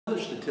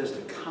Another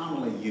statistic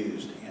commonly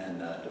used in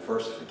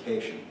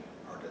diversification,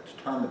 or to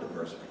determine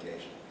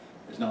diversification,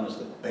 is known as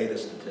the beta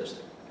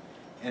statistic.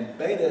 And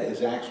beta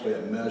is actually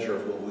a measure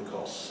of what we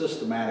call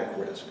systematic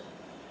risk.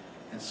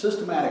 And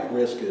systematic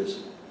risk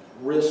is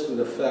risk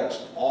that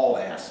affects all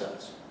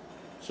assets.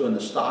 So in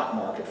the stock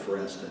market, for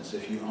instance,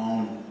 if you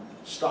own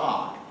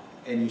stock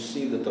and you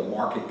see that the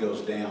market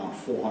goes down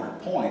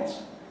 400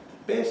 points,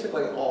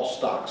 basically all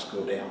stocks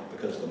go down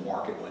because the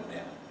market went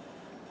down.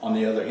 On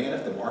the other hand,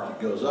 if the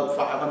market goes up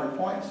 500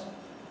 points,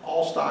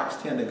 all stocks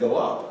tend to go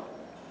up.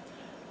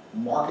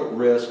 Market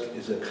risk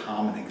is a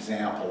common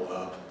example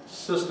of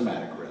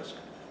systematic risk.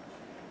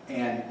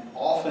 And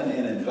often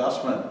in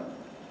investment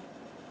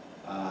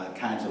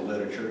kinds of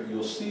literature,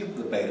 you'll see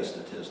the beta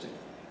statistic.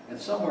 And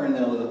somewhere in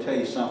there, they'll tell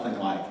you something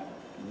like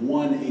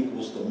 1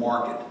 equals the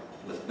market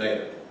with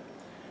beta.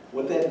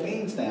 What that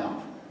means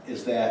now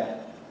is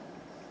that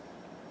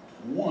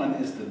 1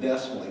 is the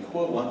decimal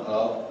equivalent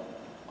of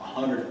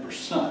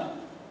 100%.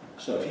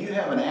 So if you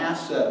have an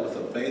asset with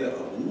a beta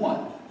of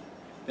 1,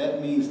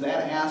 that means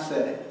that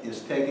asset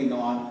is taking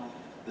on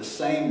the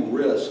same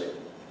risk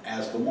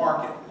as the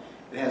market.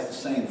 It has the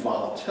same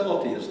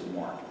volatility as the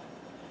market.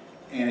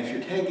 And if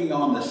you're taking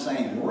on the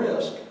same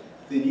risk,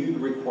 then you'd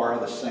require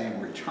the same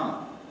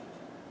return.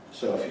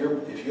 So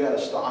if you had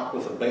a stock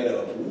with a beta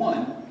of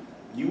 1,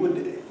 you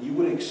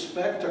would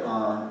expect to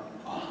earn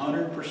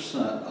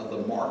 100% of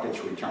the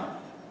market's return.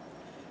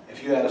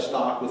 If you had a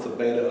stock with a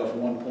beta of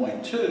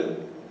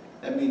 1.2,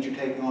 that means you're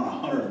taking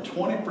on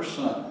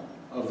 120%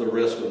 of the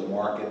risk of the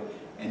market,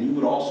 and you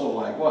would also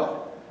like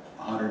what?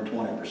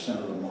 120%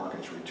 of the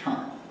market's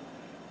return.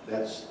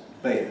 That's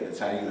beta. That's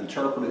how you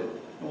interpret it,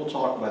 and we'll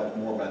talk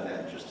more about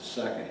that in just a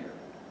second here.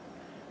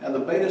 Now the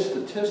beta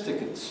statistic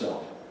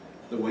itself,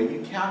 the way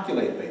you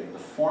calculate beta, the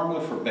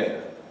formula for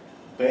beta,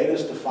 beta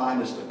is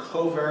defined as the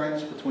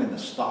covariance between the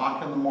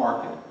stock and the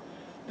market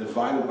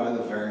divided by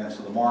the variance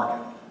of the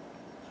market.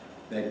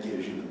 That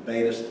gives you the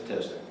beta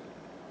statistic.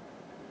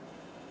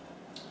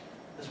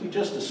 As we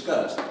just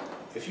discussed,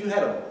 if you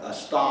had a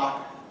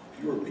stock,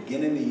 if you were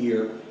beginning the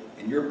year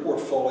and your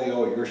portfolio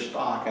or your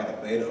stock had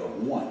a beta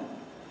of 1,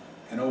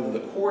 and over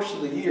the course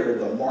of the year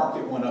the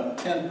market went up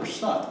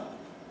 10%,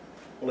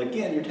 well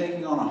again, you're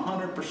taking on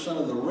 100%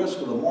 of the risk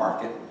of the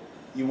market.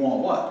 You want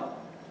what?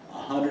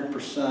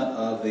 100%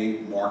 of the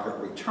market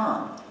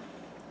return,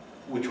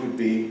 which would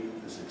be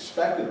this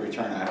expected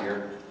return out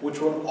here,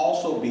 which would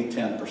also be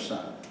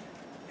 10%.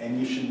 And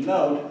you should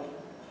note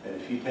that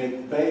if you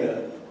take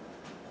beta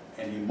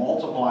and you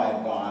multiply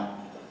it by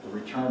the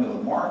return of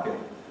the market,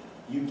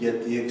 you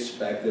get the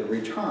expected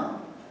return.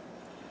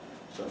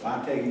 So if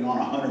I'm taking on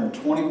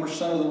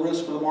 120% of the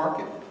risk of the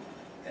market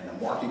and the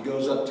market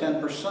goes up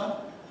 10%,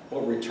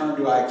 what return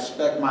do I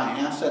expect my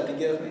asset to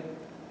give me?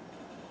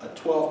 A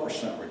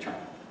 12% return.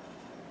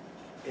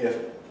 If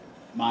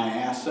my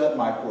asset,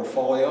 my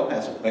portfolio,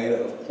 has a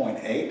beta of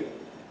 0.8,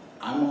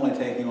 I'm only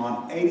taking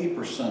on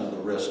 80% of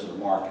the risk of the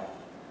market.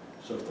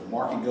 So if the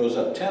market goes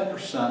up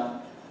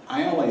 10%,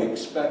 I only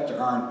expect to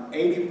earn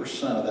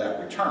 80% of that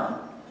return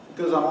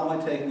because I'm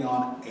only taking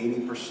on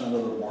 80%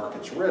 of the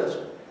market's risk.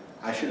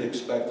 I should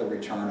expect a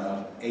return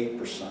of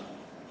 8%.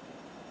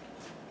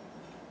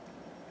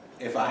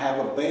 If I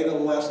have a beta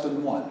less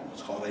than 1,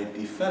 it's called a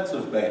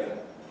defensive beta.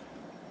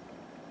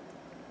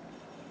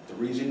 The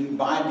reason you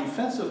buy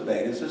defensive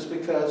betas is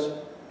because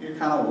you're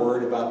kind of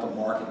worried about the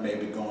market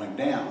maybe going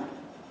down.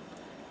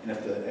 And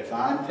if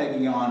I'm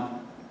taking on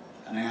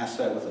an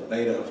asset with a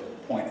beta of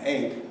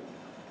 0.8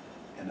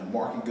 and the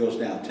market goes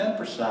down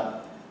 10%,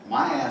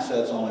 my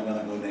asset's only going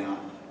to go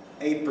down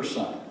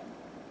 8%.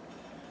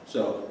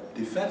 So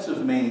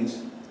defensive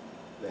means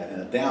that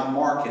in a down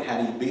market,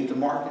 how do you beat the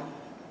market?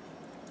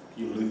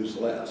 You lose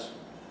less.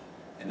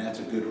 And that's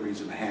a good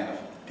reason to have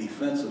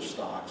defensive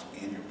stocks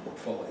in your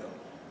portfolio.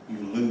 You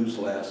lose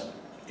less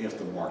if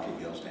the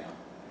market goes down.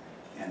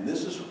 And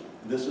this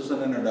is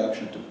an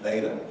introduction to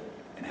beta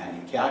and how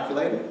you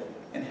calculate it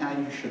and how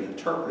you should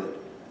interpret it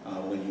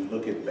when you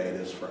look at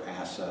betas for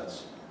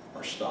assets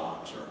or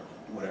stocks or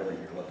whatever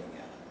you're looking at.